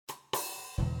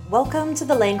Welcome to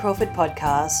the Lane Crawford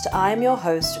podcast. I'm your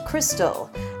host, Christel,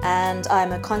 and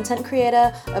I'm a content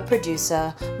creator, a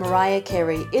producer. Mariah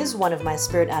Carey is one of my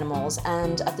spirit animals,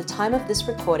 and at the time of this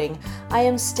recording, I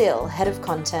am still head of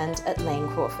content at Lane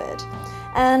Crawford.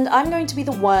 And I'm going to be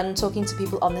the one talking to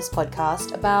people on this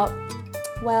podcast about,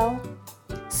 well,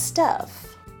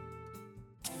 stuff.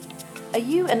 Are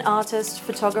you an artist,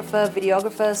 photographer,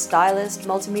 videographer, stylist,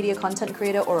 multimedia content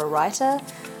creator, or a writer?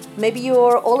 Maybe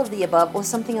you're all of the above or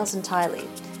something else entirely.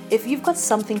 If you've got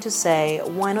something to say,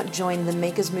 why not join the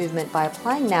Makers Movement by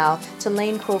applying now to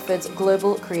Lane Crawford's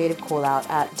Global Creative Callout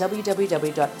at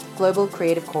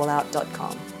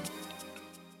www.globalcreativecallout.com.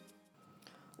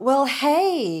 Well,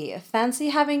 hey,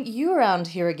 fancy having you around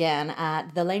here again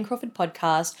at the Lane Crawford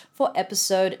podcast for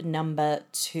episode number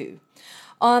 2.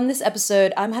 On this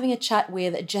episode, I'm having a chat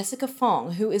with Jessica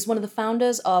Fong, who is one of the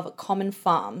founders of Common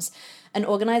Farms, an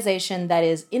organization that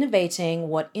is innovating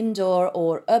what indoor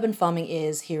or urban farming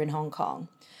is here in Hong Kong.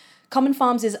 Common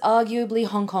Farms is arguably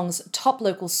Hong Kong's top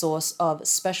local source of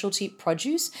specialty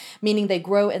produce, meaning they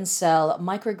grow and sell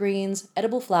microgreens,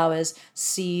 edible flowers,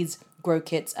 seeds, grow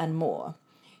kits, and more.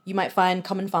 You might find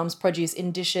Common Farms produce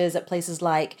in dishes at places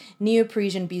like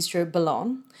Neo-Parisian Bistro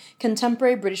Boulogne,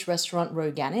 contemporary British restaurant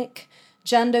Roganic,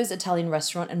 Jando's Italian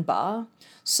restaurant and bar,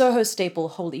 Soho staple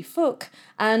Holy Fook,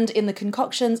 and in the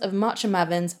concoctions of Matcha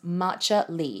Mavin's Matcha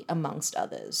Lee, amongst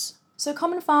others. So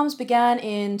Common Farms began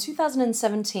in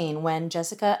 2017 when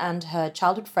Jessica and her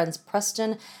childhood friends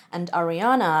Preston and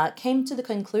Ariana came to the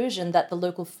conclusion that the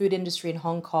local food industry in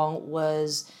Hong Kong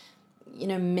was,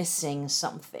 missing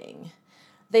something.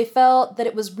 They felt that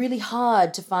it was really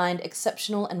hard to find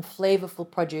exceptional and flavorful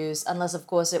produce unless, of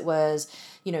course, it was,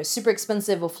 super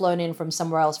expensive or flown in from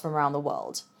somewhere else from around the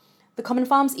world. The Common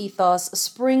Farms ethos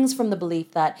springs from the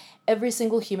belief that every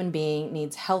single human being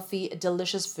needs healthy,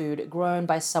 delicious food grown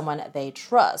by someone they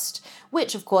trust,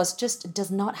 which, of course, just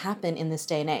does not happen in this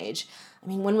day and age. I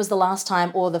mean, when was the last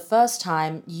time or the first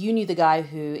time you knew the guy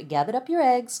who gathered up your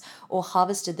eggs or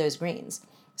harvested those greens?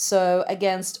 So,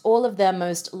 against all of their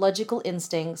most logical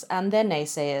instincts and their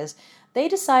naysayers, they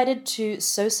decided to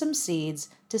sow some seeds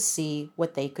to see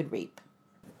what they could reap.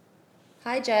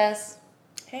 Hi, Jess.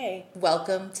 Hey.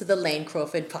 Welcome to the Lane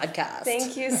Crawford podcast.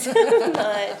 Thank you so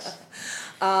much.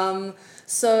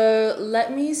 So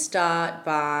let me start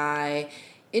by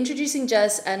introducing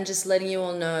Jess and just letting you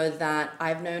all know that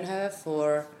I've known her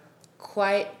for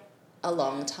quite a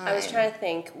long time. I was trying to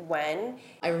think when.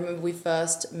 I remember we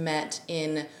first met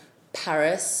in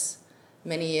Paris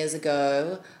many years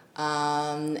ago,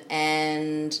 and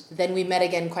then we met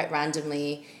again quite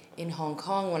randomly in Hong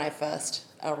Kong when I first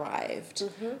arrived.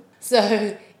 Mm-hmm.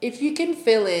 So if you can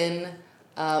fill in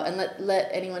and let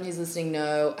anyone who's listening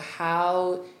know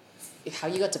how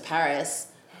you got to Paris,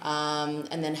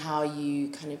 and then how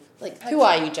you kind of, who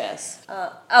are you, Jess?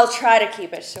 I'll try to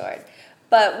keep it short.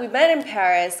 But we met in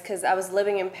Paris because I was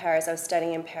living in Paris. I was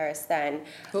studying in Paris then.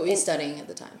 What were you studying at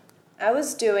the time? I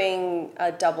was doing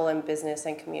a double in business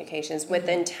and communications with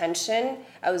intention.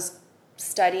 I was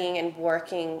studying and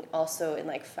working also in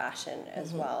fashion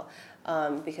as well.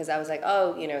 Because I was like,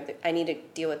 I need to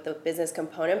deal with the business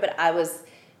component, but I was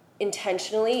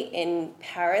intentionally in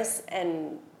Paris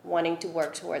and wanting to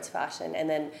work towards fashion. And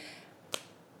then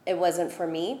it wasn't for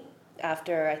me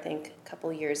after, I think, a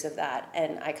couple years of that.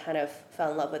 And I kind of fell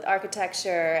in love with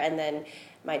architecture. And then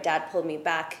my dad pulled me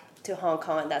back to Hong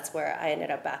Kong. And that's where I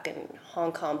ended up back in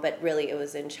Hong Kong. But really, it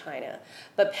was in China.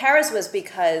 But Paris was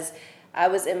because I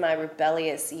was in my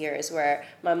rebellious years where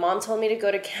my mom told me to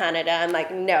go to Canada. I'm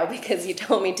like, no, because you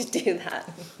told me to do that.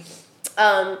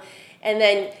 And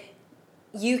then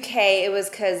UK, it was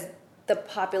because the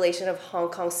population of Hong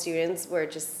Kong students were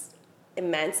just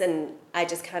immense, and I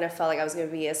just kind of felt like I was going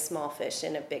to be a small fish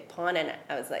in a big pond, and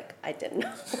I was like, I didn't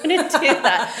want to do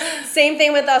that. Same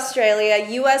thing with Australia.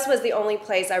 US was the only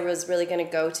place I was really going to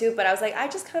go to, but I was like, I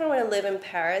just kind of want to live in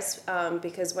Paris,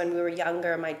 because when we were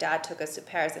younger, my dad took us to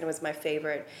Paris, and it was my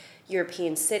favorite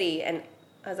European city, and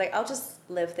I was like, I'll just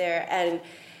live there. And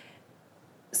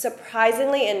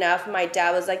surprisingly enough, my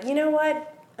dad was like, you know what?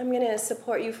 I'm going to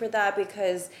support you for that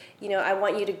because, I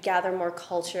want you to gather more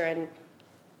culture. And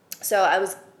so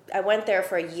I went there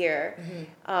for a year.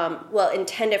 Mm-hmm.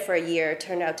 Intended for a year,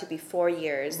 turned out to be 4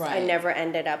 years. Right. I never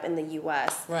ended up in the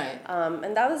U.S. Right.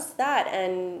 And that was that.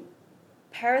 And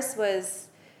Paris was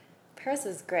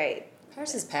great.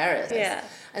 Paris is Paris. Yeah.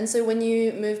 And so when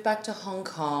you moved back to Hong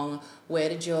Kong, where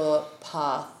did your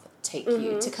path take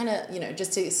you to kind of,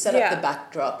 just to set up the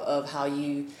backdrop of how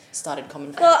you started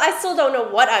Common Farms? Well, I still don't know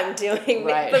what I'm doing,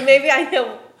 right. But maybe I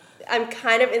know I'm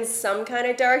kind of in some kind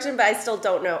of direction, but I still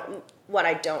don't know what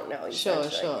I don't know.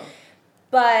 Sure.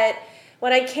 But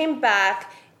when I came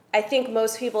back, I think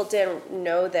most people didn't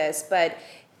know this, but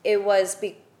it was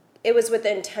with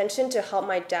the intention to help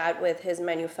my dad with his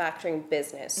manufacturing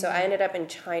business. So I ended up in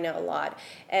China a lot,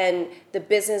 and the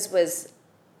business was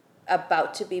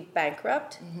about to be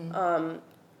bankrupt.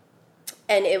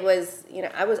 And it was,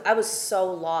 I was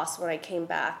so lost when I came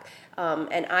back.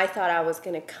 And I thought I was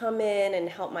going to come in and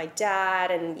help my dad,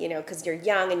 and, because you're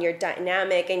young and you're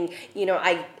dynamic, and,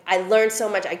 I learned so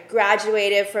much. I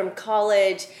graduated from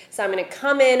college, so I'm going to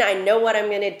come in, I know what I'm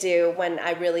going to do, when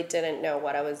I really didn't know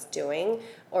what I was doing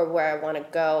or where I want to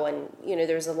go. And,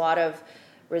 there's a lot of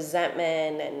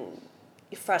resentment and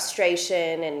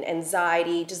frustration and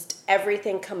anxiety, just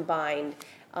everything combined.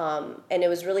 And it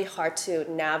was really hard to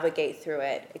navigate through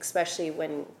it, especially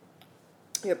when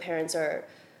your parents are,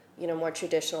 more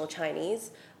traditional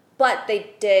Chinese. But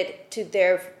they did, to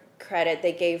their credit,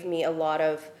 they gave me a lot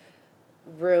of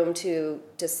room to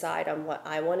decide on what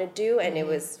I want to do, and it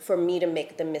was for me to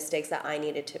make the mistakes that I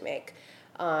needed to make.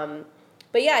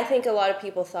 But yeah, I think a lot of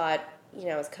people thought,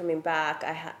 I was coming back.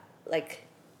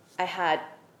 I had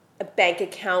a bank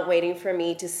account waiting for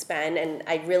me to spend, and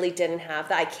I really didn't have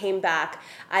that. I came back,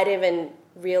 I didn't even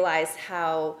realize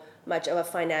how much of a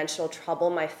financial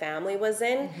trouble my family was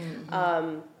in.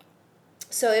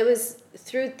 So it was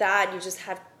through that,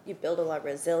 you build a lot of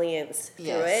resilience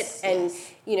through it. And,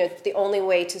 the only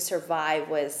way to survive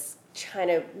was trying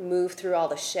to move through all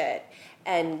the shit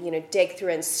and, dig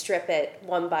through and strip it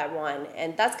one by one.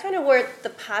 And that's kind of where the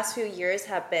past few years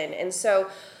have been. And so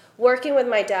working with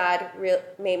my dad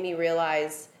made me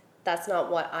realize that's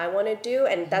not what I want to do,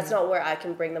 and that's not where I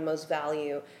can bring the most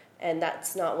value, and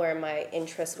that's not where my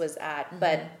interest was at.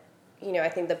 But I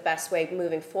think the best way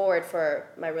moving forward for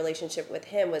my relationship with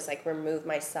him was remove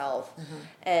myself.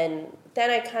 And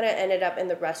then I kind of ended up in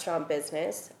the restaurant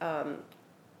business,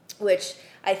 which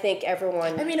I think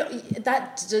everyone... I mean,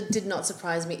 that did not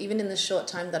surprise me. Even in the short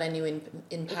time that I knew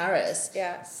in Paris,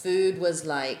 food was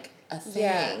like a thing.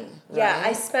 Yeah, right? yeah.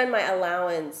 I spent my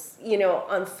allowance,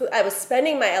 on food. I was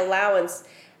spending my allowance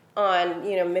on,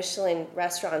 Michelin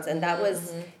restaurants, and that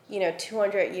was,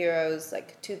 200 euros,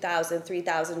 like $2,000,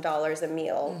 $3,000 a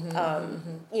meal.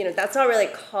 That's not really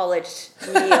a college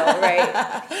meal,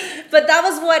 right? But that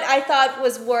was what I thought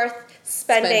was worth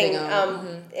spending.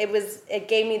 It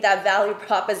gave me that value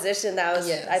proposition that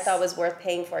I thought was worth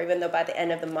paying for, even though by the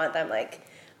end of the month I'm like,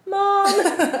 Mom,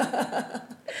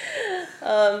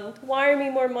 wire me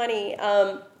more money.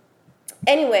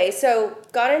 Anyway, so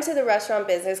got into the restaurant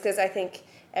business because I think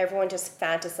everyone just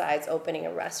fantasized opening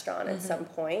a restaurant at some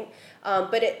point.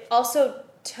 But it also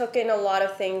took in a lot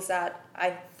of things that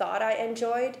I thought I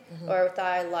enjoyed or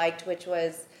thought I liked, which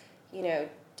was,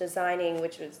 designing,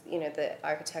 which was, the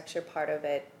architecture part of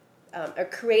it, or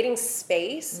creating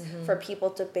space for people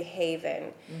to behave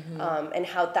in, and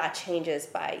how that changes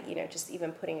by, just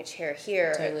even putting a chair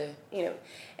here. Totally.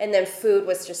 And then food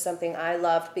was just something I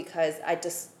loved because I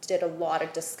just did a lot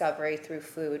of discovery through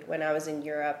food when I was in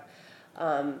Europe.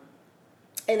 And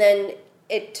then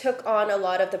it took on a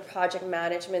lot of the project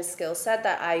management skill set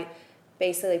that I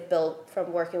basically built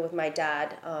from working with my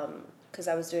dad, because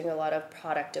I was doing a lot of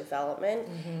product development,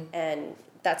 and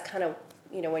that's kind of,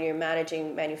 when you're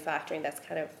managing manufacturing, that's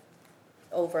kind of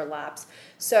overlaps.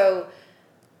 So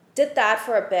did that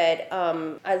for a bit.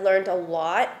 I learned a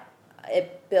lot.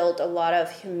 It built a lot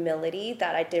of humility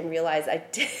that I didn't realize I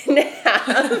didn't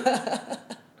have.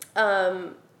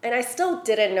 And I still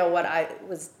didn't know what I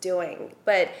was doing,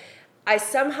 but I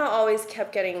somehow always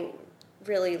kept getting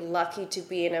really lucky to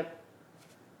be in a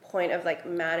point of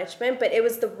management, but it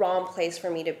was the wrong place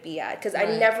for me to be at, because I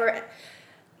never,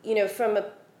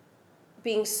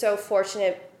 being so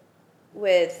fortunate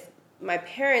with my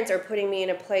parents are putting me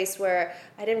in a place where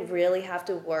I didn't really have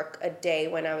to work a day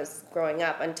when I was growing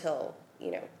up until,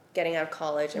 getting out of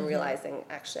college and realizing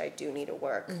actually I do need to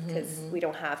work because we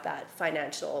don't have that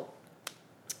financial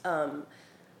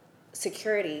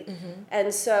security.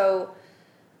 And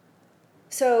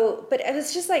but it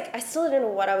was just I still didn't know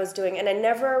what I was doing, and I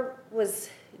never was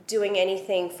doing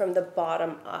anything from the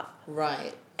bottom up.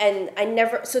 Right. And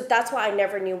so that's why I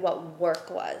never knew what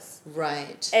work was.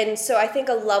 Right. And so I think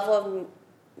a level of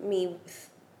me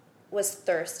was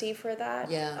thirsty for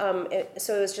that. Yeah.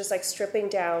 So it was just stripping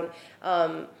down.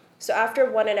 So after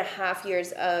 1.5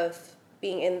 years of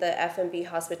being in the F&B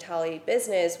hospitality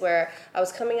business, where I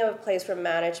was coming out of a place from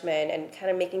management and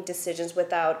kind of making decisions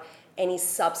without any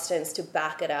substance to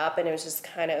back it up, and it was just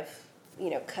kind of,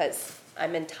 because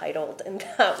I'm entitled in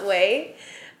that way.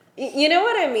 You know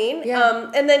what I mean?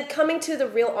 Yeah. And then coming to the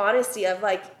real honesty of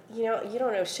you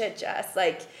don't know shit, Jess.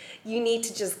 Like, you need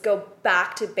to just go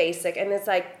back to basic. And it's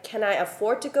like, can I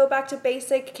afford to go back to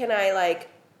basic? Can I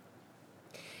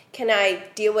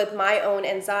deal with my own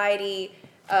anxiety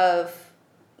of,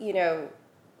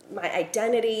 my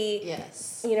identity?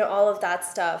 Yes. All of that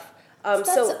stuff.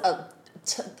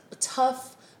 That's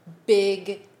tough,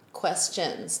 big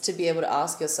questions to be able to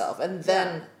ask yourself, and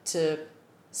then to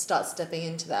start stepping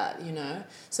into that,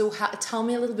 So tell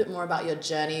me a little bit more about your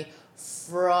journey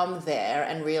from there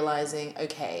and realizing,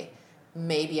 okay,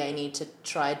 maybe I need to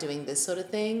try doing this sort of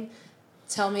thing.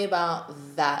 Tell me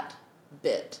about that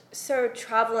bit. So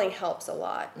traveling helps a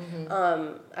lot.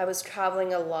 I was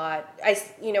traveling a lot.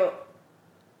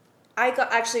 I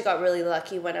got really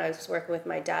lucky when I was working with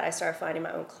my dad. I started finding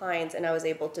my own clients, and I was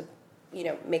able to,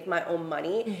 make my own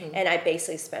money. And I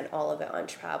basically spent all of it on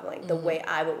traveling the way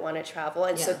I would want to travel.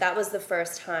 And so that was the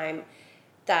first time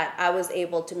that I was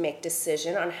able to make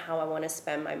decision on how I want to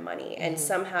spend my money. And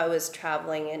somehow I was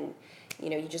traveling, and,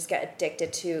 you just get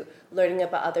addicted to learning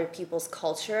about other people's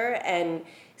culture and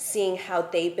seeing how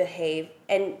they behave.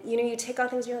 And, you take on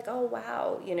things, you're like, oh,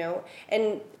 wow,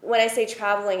 And when I say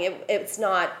traveling, it's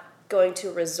not going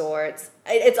to resorts.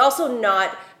 It's also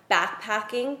not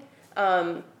backpacking.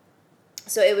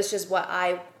 So it was just what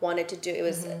I wanted to do. It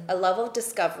was a level of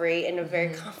discovery in a very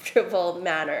comfortable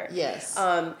manner. Yes.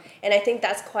 And I think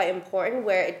that's quite important,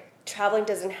 where traveling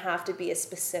doesn't have to be a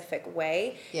specific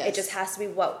way. Yes. It just has to be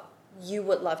what you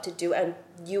would love to do, and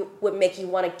would make you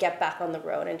want to get back on the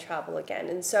road and travel again.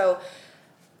 And so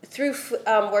through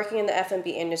working in the F&B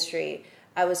industry,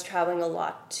 I was traveling a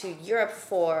lot to Europe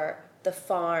for the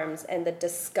farms and the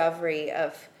discovery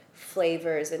of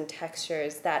flavors and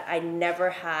textures that I never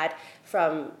had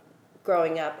from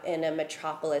growing up in a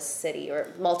metropolis city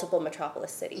or multiple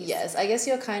metropolis cities. Yes, I guess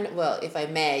you're kind of, well, if I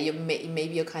may,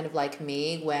 maybe you're kind of like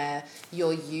me, where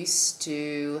you're used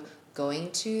to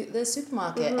going to the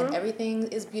supermarket and everything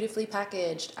is beautifully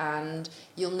packaged, and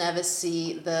you'll never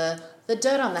see the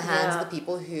dirt on the hands of the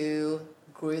people who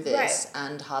grew this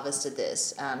and harvested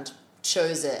this and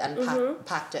chose it and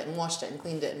packed it and washed it and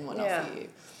cleaned it and whatnot for you.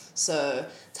 So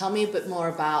tell me a bit more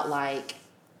about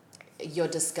your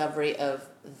discovery of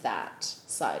that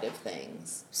side of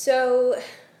things. So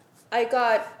I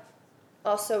got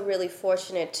also really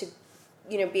fortunate to,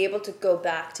 be able to go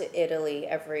back to Italy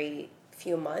every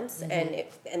few months, and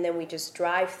then we just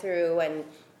drive through and,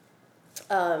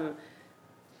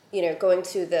 going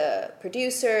to the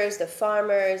producers, the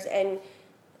farmers, and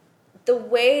the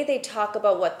way they talk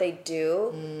about what they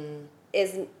do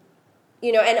is,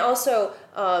 and also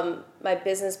my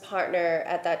business partner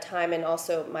at that time, and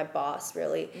also my boss,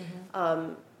 really,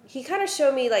 he kind of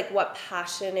showed me what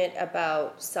passionate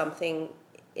about something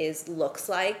looks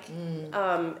like,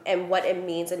 and what it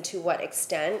means and to what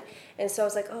extent. And so I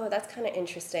was like, oh, that's kind of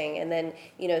interesting. And then,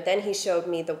 then he showed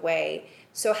me the way.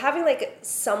 So having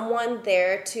someone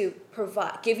there to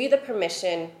give you the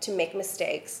permission to make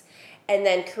mistakes, and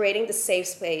then creating the safe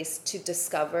space to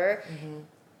discover,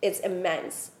 it's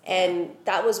immense. And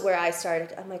that was where I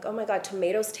started. I'm like, oh my God,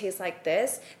 tomatoes taste like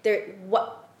this.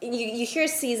 You hear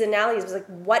seasonality, it's like,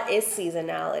 what is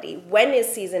seasonality? When is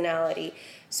seasonality?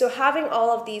 So having all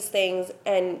of these things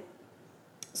and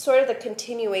sort of the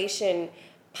continuation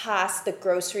past the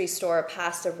grocery store,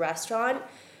 past the restaurant,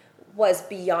 was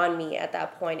beyond me at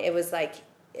that point. It was I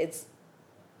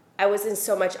was in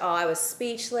so much awe. I was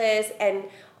speechless. And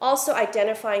also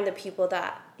identifying the people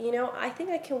that, I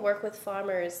think I can work with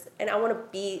farmers, and I want to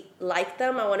be like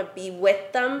them. I want to be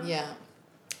with them. Yeah.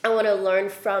 I want to learn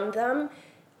from them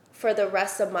for the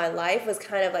rest of my life, was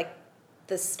kind of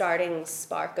the starting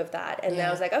spark of that. And then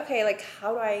I was like, okay,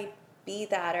 how do I be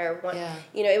that? Or what,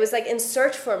 it was in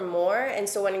search for more. And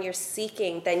so when you're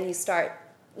seeking, then you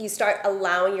start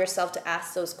allowing yourself to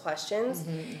ask those questions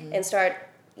and start,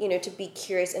 to be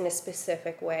curious in a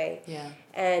specific way. Yeah.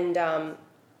 And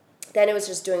then it was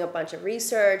just doing a bunch of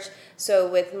research.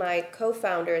 So with my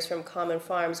co-founders from Common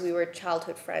Farms, we were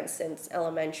childhood friends since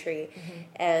elementary.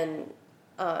 And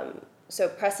so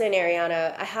Preston and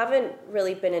Ariana, I haven't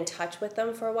really been in touch with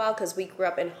them for a while because we grew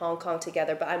up in Hong Kong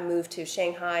together, but I moved to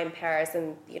Shanghai and Paris,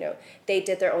 and they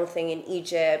did their own thing in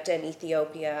Egypt and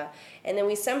Ethiopia. And then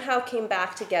we somehow came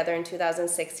back together in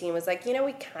 2016. Was like,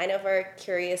 we kind of are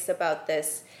curious about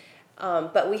this.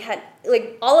 But we had,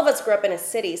 all of us grew up in a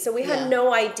city, so we had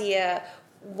no idea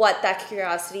what that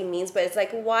curiosity means. But it's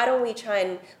why don't we try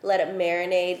and let it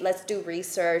marinate? Let's do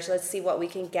research. Let's see what we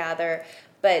can gather.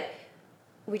 But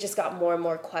we just got more and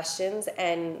more questions,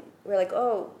 and we're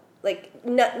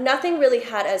nothing really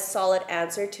had a solid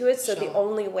answer to it. So the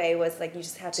only way was you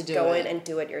just had to go in and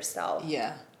do it yourself.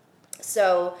 Yeah.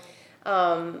 So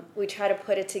We try to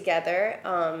put it together.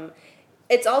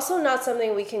 It's also not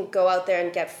something we can go out there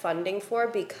and get funding for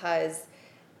because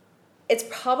it's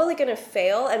probably going to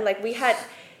fail. And like we had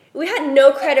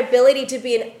no credibility to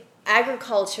be in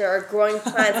agriculture or growing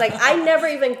plants. Like I never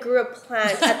even grew a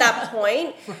plant at that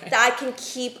point that I can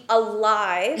keep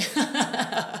alive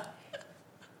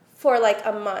for like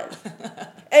a month.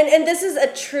 And this is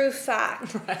a true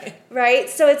fact. Right?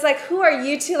 So it's like, who are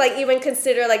you to like even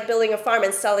consider like building a farm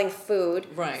and selling food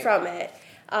from it?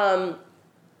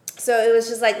 So it was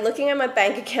just like looking at my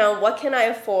bank account, what can I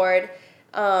afford?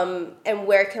 And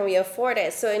where can we afford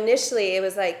it? So initially it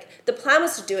was like, the plan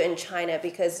was to do it in China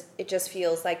because it just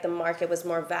feels like the market was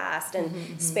more vast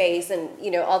and space and,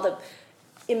 all the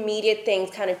immediate things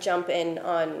kind of jump in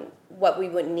on what we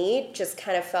would need. Just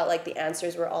kind of felt like the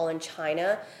answers were all in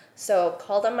China. So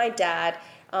called on my dad.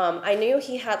 I knew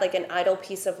he had like an idle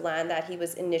piece of land that he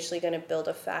was initially going to build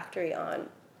a factory on.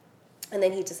 And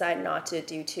then he decided not to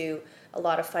due to a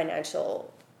lot of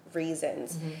financial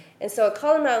reasons. And so I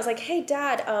called him out. I was like, hey,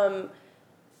 Dad,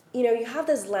 you have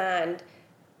this land.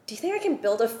 Do you think I can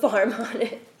build a farm on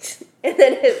it? And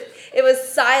then it was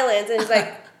silence. And it's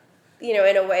like,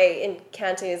 in a way, in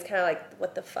Cantonese, kind of like,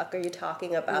 what the fuck are you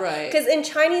talking about? Because in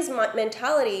Chinese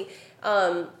mentality,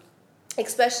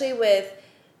 especially with,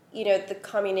 the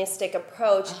communistic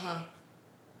approach,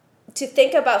 to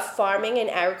think about farming and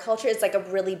agriculture is like a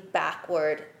really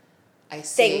backward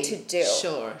thing to do.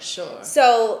 Sure.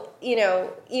 So,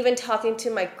 even talking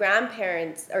to my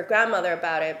grandparents or grandmother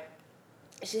about it,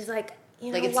 she's like,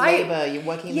 like it's labor, you're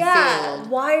working in the field.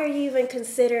 Why are you even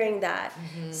considering that?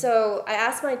 So I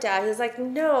asked my dad, he was like,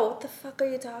 no, what the fuck are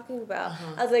you talking about?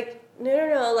 I was like,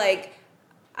 no, like,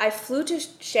 I flew to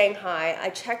Shanghai, I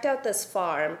checked out this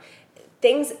farm,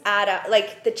 things add up,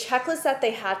 like, the checklist that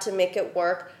they had to make it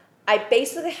work, I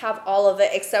basically have all of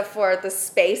it except for the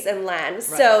space and land.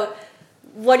 So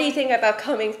what do you think about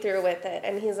coming through with it?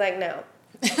 And he's like, no.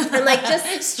 And like,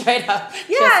 just straight up.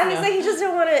 Yeah, he's like, he just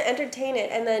don't want to entertain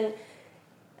it. And then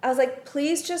I was like,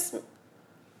 please just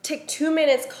take 2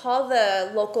 minutes, call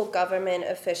the local government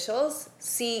officials,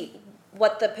 see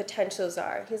what the potentials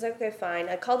are. He's like, okay, fine.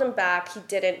 I called him back. He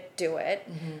didn't do it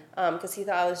because he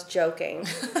thought I was joking.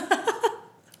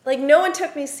 Like, no one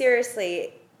took me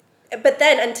seriously. But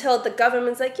then until the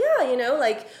government's like, yeah,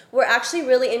 like, we're actually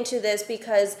really into this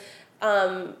because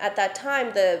at that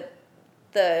time,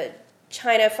 the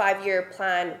China 5-year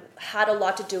plan had a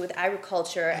lot to do with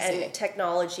agriculture and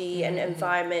technology and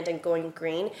environment and going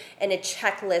green, and it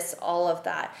checklists all of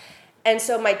that. And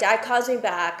so my dad calls me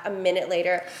back a minute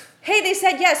later, hey, they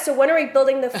said yes, so when are we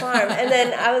building the farm? And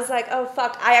then I was like, oh,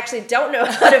 fuck, I actually don't know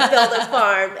how to build a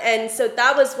farm. And so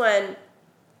that was when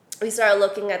we started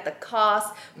looking at the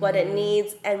cost, what it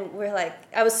needs, and we're like,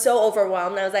 I was so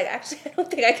overwhelmed. I was like, actually, I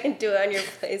don't think I can do it on your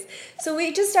place. So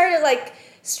we just started like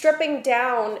stripping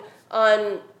down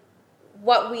on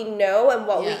what we know and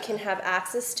what we can have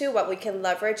access to, what we can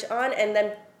leverage on, and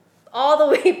then all the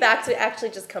way back to actually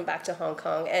just come back to Hong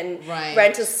Kong and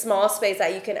rent a small space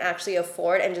that you can actually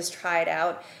afford and just try it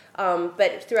out.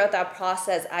 But throughout that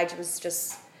process, I was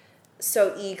just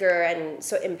so eager and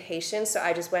so impatient. So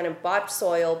I just went and bought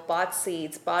soil, bought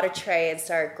seeds, bought a tray, and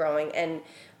started growing. And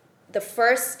the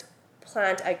first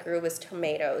plant I grew was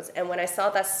tomatoes. And when I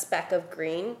saw that speck of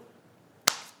green,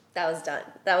 that was done.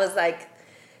 That was like,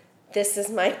 this is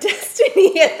my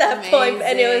destiny at that point.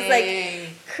 And it was like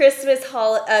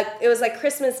it was like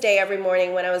Christmas Day every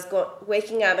morning when I was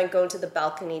waking up and going to the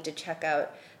balcony to check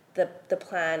out the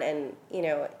plant, and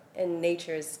and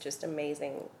nature is just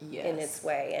amazing in its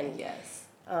way. And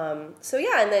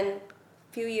and then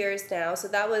a few years now. So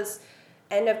that was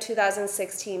end of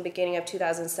 2016, beginning of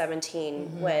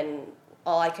 2017 when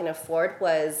all I can afford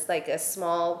was like a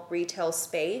small retail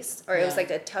space, or it was like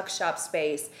a tuck shop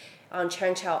space on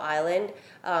Cheung Chau Island.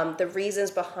 The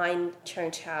reasons behind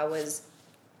Cheung Chau was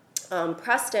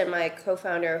Preston, my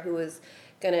co-founder, who was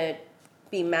going to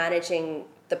be managing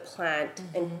the plant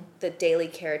and the daily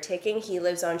caretaking. He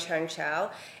lives on Cheung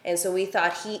Chau. And so we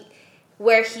thought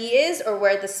where he is or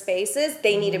where the space is,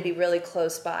 they need to be really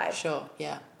close by. Sure,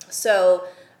 yeah. So,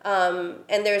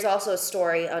 and there's also a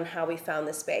story on how we found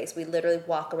the space. We literally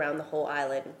walk around the whole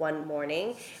island one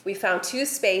morning. We found 2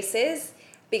 spaces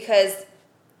because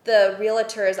the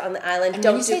realtors on the island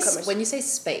don't do commercial. When you say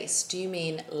space, do you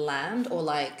mean land or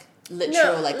like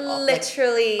literal,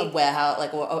 literally like a warehouse,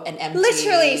 like or an empty?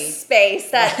 Literally space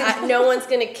that no one's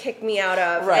gonna kick me out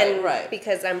of,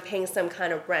 because I'm paying some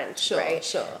kind of rent, Sure.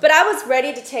 But I was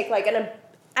ready to take like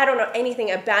I don't know,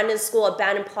 anything, abandoned school,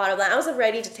 abandoned plot of land. I was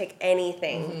ready to take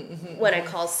anything when I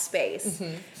call space.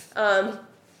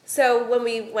 So when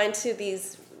we went to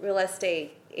these real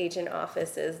estate agent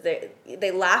offices,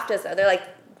 they laughed us out. They're like,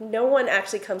 no one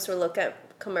actually comes to look at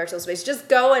commercial space. Just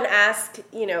go and ask,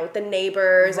 the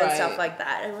neighbors and stuff like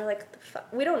that. And we're like,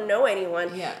 we don't know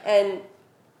anyone. Yeah. And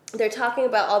they're talking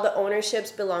about all the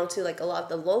ownerships belong to like a lot of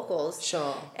the locals.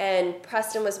 Sure. And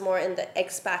Preston was more in the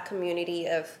expat community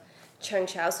of Cheung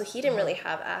Chau, so he didn't really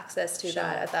have access to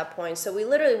that at that point. So we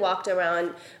literally walked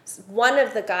around. One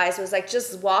of the guys was like,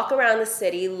 just walk around the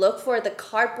city, look for the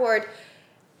cardboard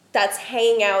that's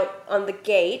hanging out on the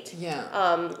gate.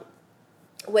 Yeah.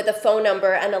 With a phone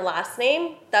number and a last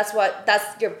name. That's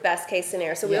your best case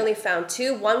scenario. So we only found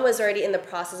 2. One was already in the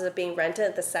process of being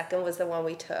rented. The second was the one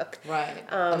we took. Right.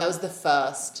 And that was the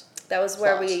first. That was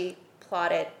where we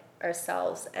plotted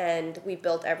ourselves, and we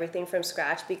built everything from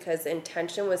scratch because the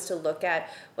intention was to look at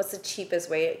what's the cheapest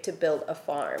way to build a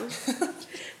farm.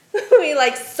 We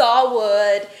like saw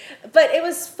wood, but it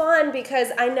was fun because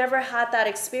I never had that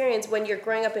experience. When you're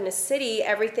growing up in a city,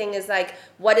 everything is like,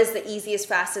 what is the easiest,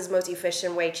 fastest, most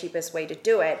efficient way, cheapest way to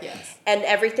do it? Yes. And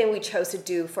everything we chose to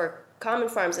do for common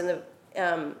farms in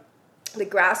the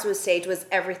grassroots stage was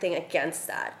everything against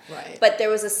that. Right. But there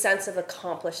was a sense of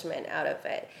accomplishment out of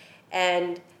it.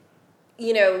 And,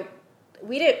 we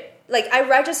didn't, like, I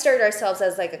registered ourselves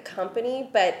as like a company,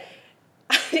 but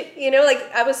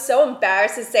I was so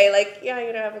embarrassed to say, like, yeah,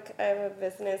 I have a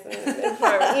business and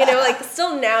farm. Like,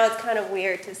 still now it's kind of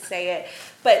weird to say it.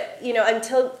 But,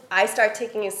 until I start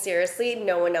taking it seriously,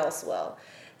 no one else will.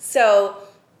 So,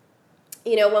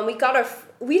 when we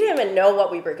we didn't even know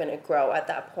what we were going to grow at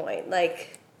that point.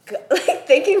 Like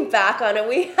thinking back on it,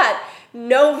 we had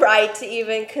no right to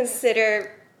even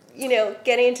consider,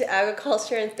 getting into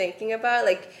agriculture and thinking about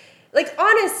it. Like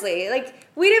honestly, like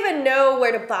we didn't even know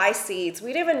where to buy seeds.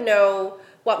 We didn't even know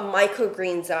what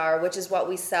microgreens are, which is what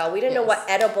we sell. We didn't know what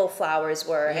edible flowers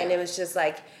were, and it was just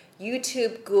like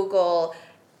YouTube, Google,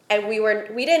 and we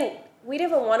didn't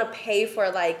even want to pay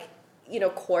for like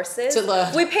courses. To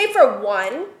learn. We paid for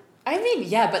one. I mean,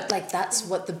 yeah, but like that's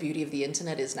what the beauty of the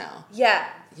internet is now. Yeah.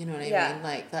 You know what I mean?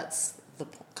 Like that's the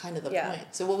kind of the point.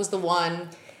 So what was the one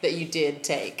that you did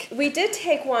take? We did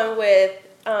take one with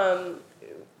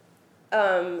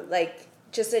like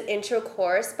just an intro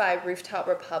course by Rooftop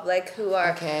Republic, who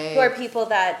are people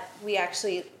that we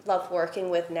actually love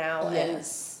working with now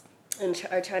and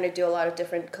are trying to do a lot of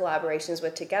different collaborations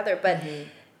with together. But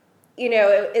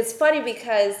it's funny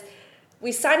because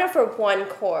we signed up for one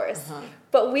course,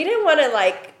 but we didn't want to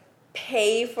like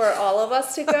pay for all of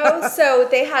us to go. So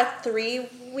they had 3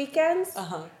 weekends.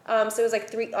 So it was like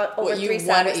 3 over 3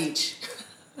 Saturdays. One each.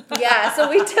 Yeah, so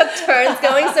we took turns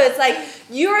going. So it's like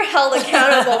you are held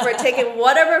accountable for taking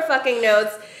whatever fucking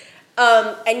notes,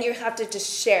 and you have to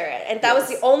just share it. And that was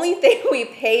the only thing we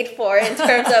paid for in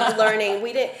terms of learning.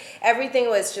 We didn't. Everything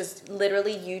was just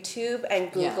literally YouTube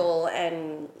and Google,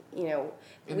 and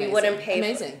we wouldn't pay.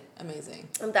 Amazing.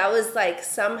 And that was like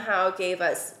somehow gave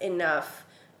us enough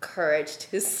courage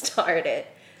to start it.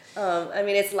 I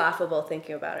mean, it's laughable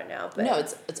thinking about it now. But no,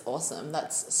 it's awesome.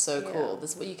 That's so cool.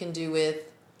 This is what you can do with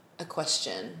a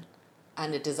question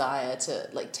and a desire to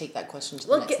like take that question to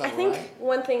the next level. I think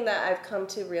one thing that I've come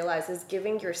to realize is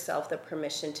giving yourself the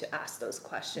permission to ask those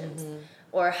questions,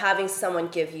 or having someone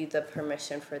give you the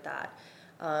permission for that,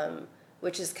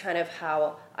 which is kind of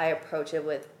how I approach it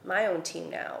with my own team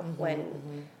now.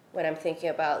 When I'm thinking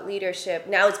about leadership,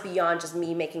 now it's beyond just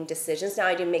me making decisions. Now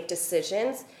I do make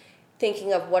decisions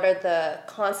thinking of what are the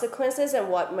consequences and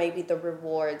what may be the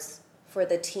rewards for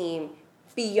the team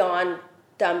beyond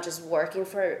them just working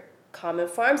for Common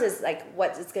Farms, is like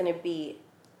what it's going to be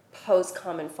post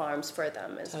Common Farms for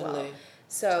them as well.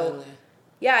 So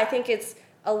yeah, I think it's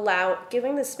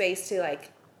giving the space to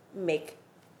like make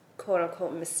quote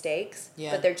unquote mistakes,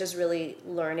 but they're just really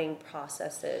learning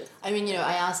processes. I mean,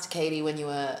 I asked Katie when you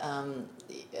were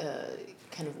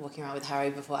kind of walking around with Harry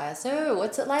before, I asked, so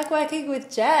what's it like working with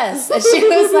Jess? And she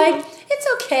was like, it's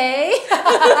okay.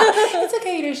 It's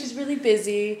okay, she's really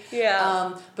busy.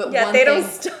 Yeah. But they don't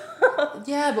stop.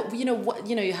 Yeah, but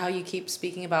how you keep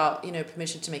speaking about,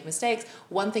 permission to make mistakes.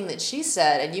 One thing that she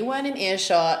said, and you weren't in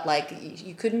earshot, like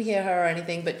you couldn't hear her or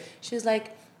anything, but she was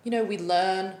like, we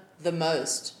learn the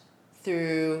most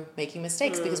through making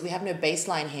mistakes because we have no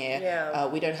baseline here. Yeah.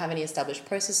 We don't have any established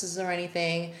processes or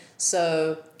anything.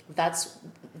 So that's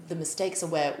the mistakes are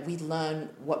where we learn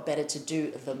what better to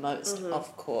do the most,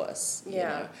 of course.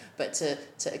 But to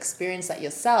experience that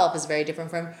yourself is very different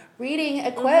from reading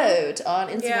a quote on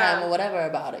Instagram or whatever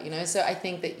about it, So I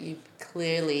think that you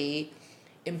clearly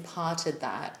imparted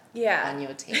that on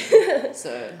your team.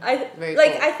 So very cool.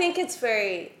 I think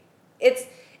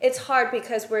it's hard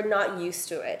because we're not used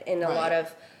to it in a lot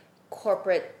of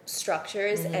corporate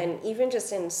structures and even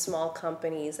just in small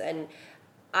companies. And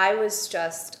I was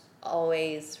just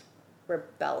always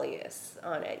rebellious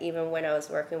on it. Even when I was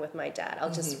working with my dad,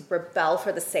 I'll just rebel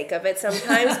for the sake of it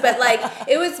sometimes. But like,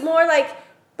 it was more like,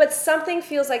 but something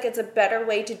feels like it's a better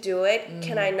way to do it.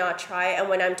 Can I not try? And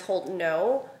when I'm told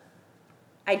no,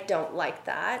 I don't like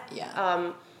that.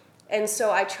 Yeah. And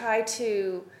so I try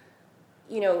to,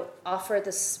 offer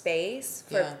the space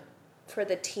for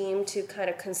the team to kind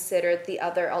of consider the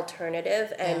other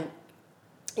alternative. And,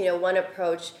 one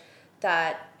approach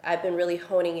that I've been really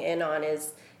honing in on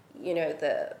is,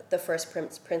 the first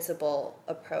principle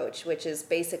approach, which is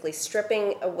basically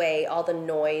stripping away all the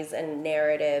noise and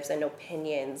narratives and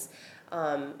opinions,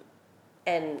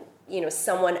 and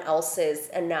someone else's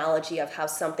analogy of how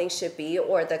something should be,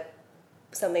 or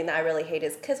something that I really hate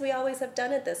is because we always have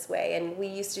done it this way and we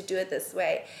used to do it this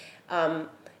way.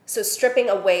 So stripping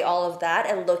away all of that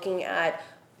and looking at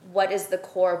what is the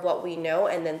core of what we know,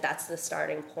 and then that's the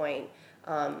starting point.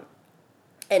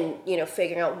 And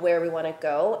figuring out where we want to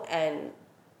go, and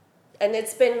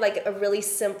it's been like a really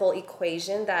simple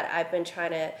equation that I've been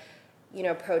trying to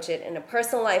approach it in a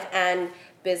personal life and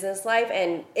business life,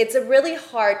 and it's a really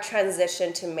hard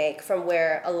transition to make from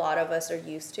where a lot of us are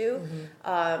used to.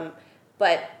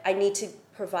 But I need to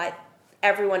provide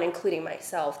everyone, including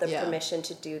myself, the permission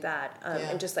to do that,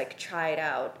 and just like try it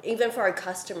out. Even for our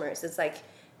customers, it's like,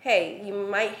 hey, you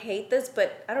might hate this,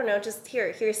 but I don't know, just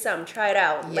here's some, try it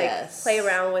out. Like, play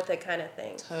around with it kind of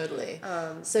thing. Totally.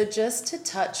 So just to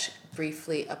touch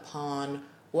briefly upon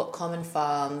what Common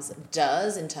Farms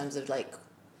does in terms of like,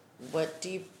 what do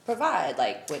you provide?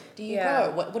 Like, what do you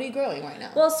grow? What are you growing right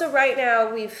now? Well, so right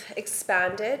now we've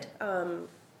expanded.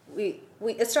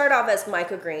 It started off as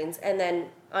microgreens, and then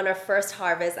on our first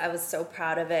harvest, I was so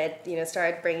proud of it,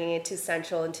 started bringing it to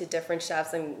Central and to different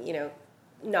chefs, and,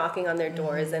 knocking on their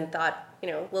doors, and thought,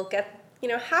 we'll get,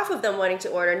 half of them wanting to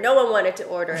order. No one wanted to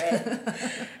order it.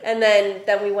 And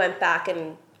then we went back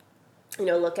and,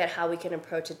 look at how we can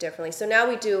approach it differently. So now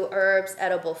we do herbs,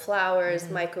 edible flowers,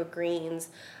 microgreens,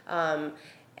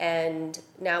 and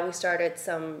now we started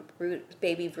some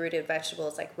baby rooted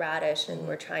vegetables like radish, and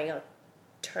we're trying out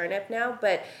turnip now.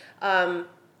 But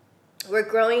we're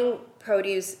growing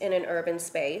produce in an urban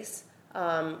space.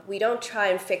 We don't try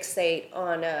and fixate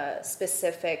on a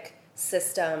specific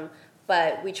system,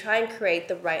 but we try and create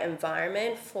the right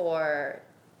environment for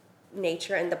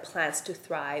nature and the plants to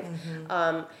thrive.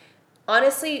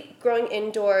 Honestly, growing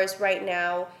indoors right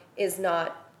now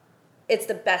it's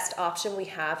the best option we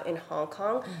have in Hong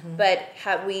Kong, but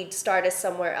had we started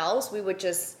somewhere else, we would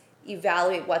just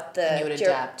evaluate what the... And you would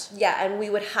adapt. Yeah, and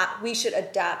we should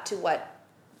adapt to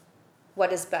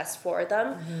what is best for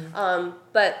them.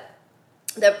 But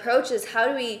the approach is how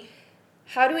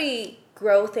do we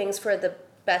grow things for the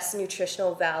best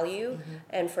nutritional value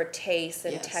and for taste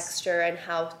and texture, and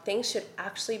how things should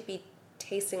actually be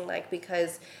tasting like,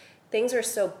 because things are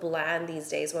so bland these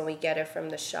days when we get it from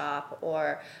the shop,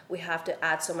 or we have to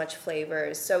add so much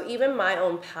flavors. So even my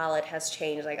own palate has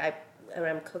changed. Like when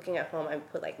I'm cooking at home, I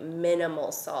put like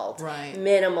minimal salt,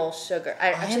 minimal sugar. I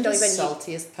am the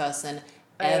saltiest person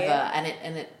ever,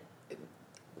 and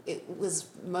it was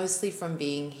mostly from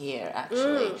being here,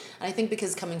 actually. And I think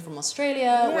because coming from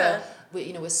Australia,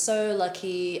 we're so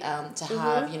lucky to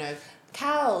have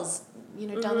cows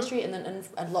down the street, and then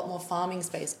a lot more farming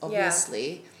space.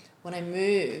 Obviously, when I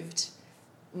moved,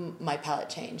 my palate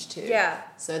changed too.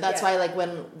 So that's why, like,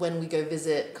 when we go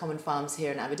visit Common Farms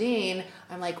here in Aberdeen,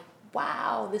 I'm like,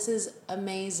 wow, this is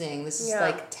amazing. This is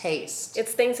like taste.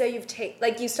 It's things that you've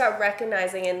like you start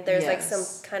recognizing, and there's like some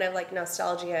kind of like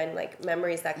nostalgia and like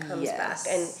memories that comes back,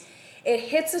 and it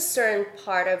hits a certain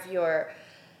part of your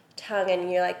tongue,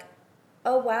 and you're like,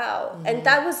 oh wow. And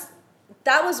that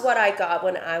was what I got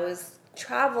when I was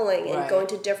traveling and going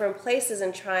to different places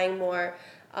and trying more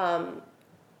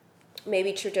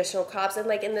maybe traditional crops, and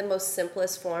like in the most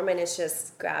simplest form, and it's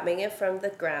just grabbing it from the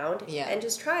ground and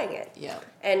just trying it,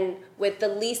 and with the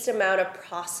least amount of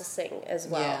processing as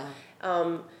well.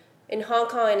 In Hong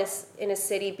Kong, in a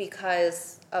city,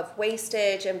 because of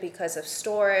wastage and because of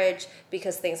storage,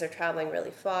 because things are traveling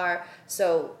really far,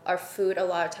 so our food a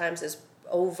lot of times is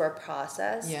over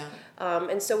processed,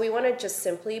 and so we want to just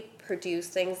simply produce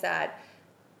things that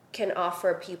can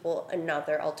offer people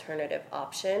another alternative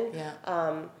option.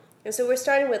 And so we're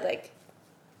starting with like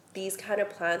these kind of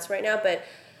plants right now, but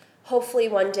hopefully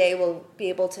one day we'll be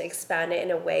able to expand it in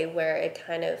a way where it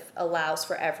kind of allows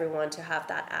for everyone to have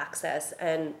that access.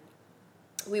 And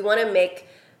we want to make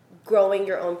growing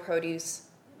your own produce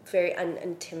very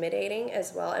unintimidating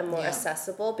as well, and more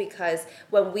accessible, because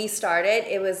when we started,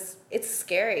 it's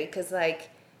scary, because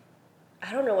like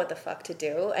I don't know what the fuck to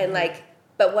do. And like,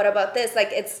 but what about this?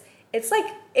 Like, it's like,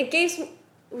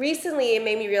 recently it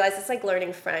made me realize it's like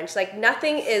learning French. Like,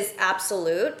 nothing is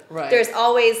absolute. Right. There's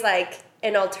always like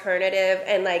an alternative,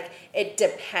 and like, it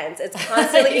depends. It's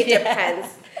constantly, it depends,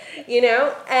 you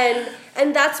know?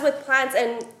 And that's with plants,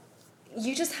 and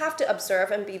you just have to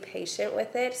observe and be patient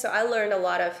with it. So I learned a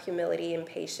lot of humility and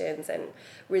patience and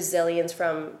resilience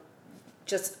from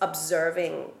just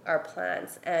observing our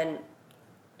plants. And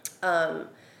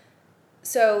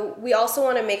so we also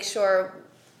want to make sure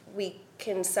we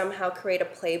can somehow create a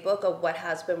playbook of what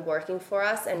has been working for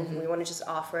us, and we want to just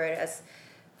offer it as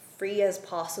free as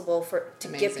possible to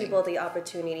give people the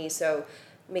opportunity. So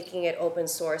making it open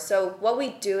source. So what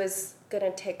we do is going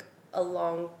to take a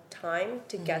long time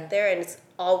to get there, and it's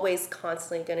always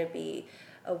constantly going to be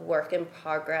a work in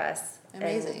progress.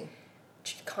 Amazing. And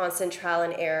constant trial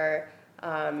and error.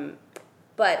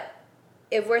 But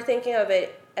if we're thinking of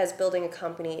it as building a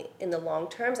company in the long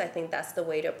terms, I think that's the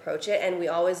way to approach it. And we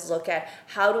always look at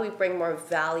how do we bring more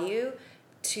value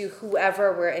to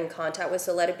whoever we're in contact with.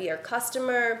 So let it be our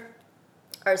customer,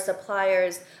 our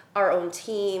suppliers, our own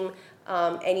team,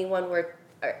 anyone we're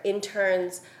our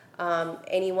interns,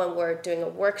 anyone we're doing a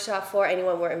workshop for,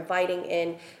 anyone we're inviting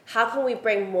in. How can we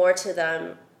bring more to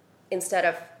them instead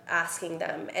of asking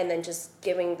them and then just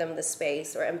giving them the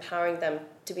space or empowering them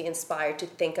to be inspired to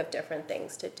think of different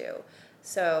things to do?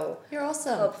 So you're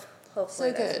awesome. Hopefully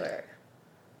so that's good. where.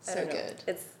 I So don't know. good.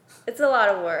 It's a lot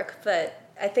of work, but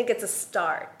I think it's a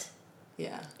start.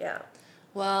 Yeah. Yeah.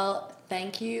 Well,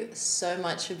 thank you so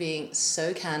much for being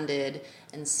so candid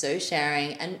and so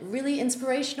sharing and really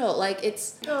inspirational. Like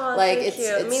it's like thank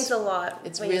you. It means a lot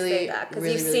it's when really, you say that, because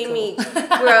really, you've really seen me cool.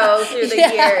 grow through the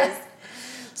years.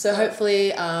 So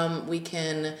hopefully we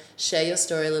can share your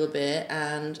story a little bit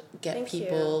and get Thank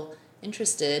people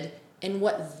interested in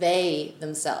what they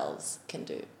themselves can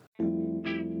do.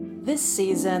 This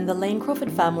season, the Lane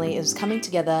Crawford family is coming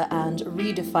together and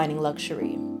redefining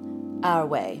luxury. Our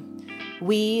way.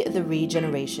 We, the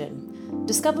Regeneration.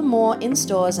 Discover more in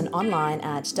stores and online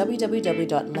at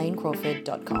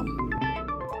www.lanecrawford.com.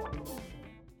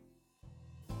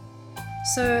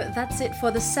 So that's it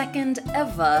for the second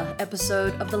ever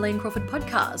episode of the Lane Crawford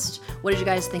podcast. What did you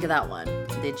guys think of that one?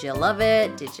 Did you love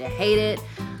it? Did you hate it?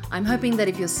 I'm hoping that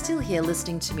if you're still here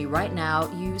listening to me right now,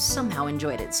 you somehow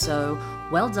enjoyed it. So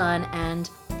well done, and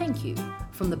thank you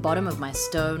from the bottom of my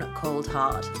stone cold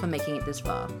heart for making it this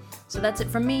far. So that's it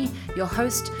from me, your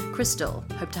host, Christel.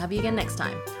 Hope to have you again next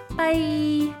time.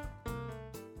 Bye!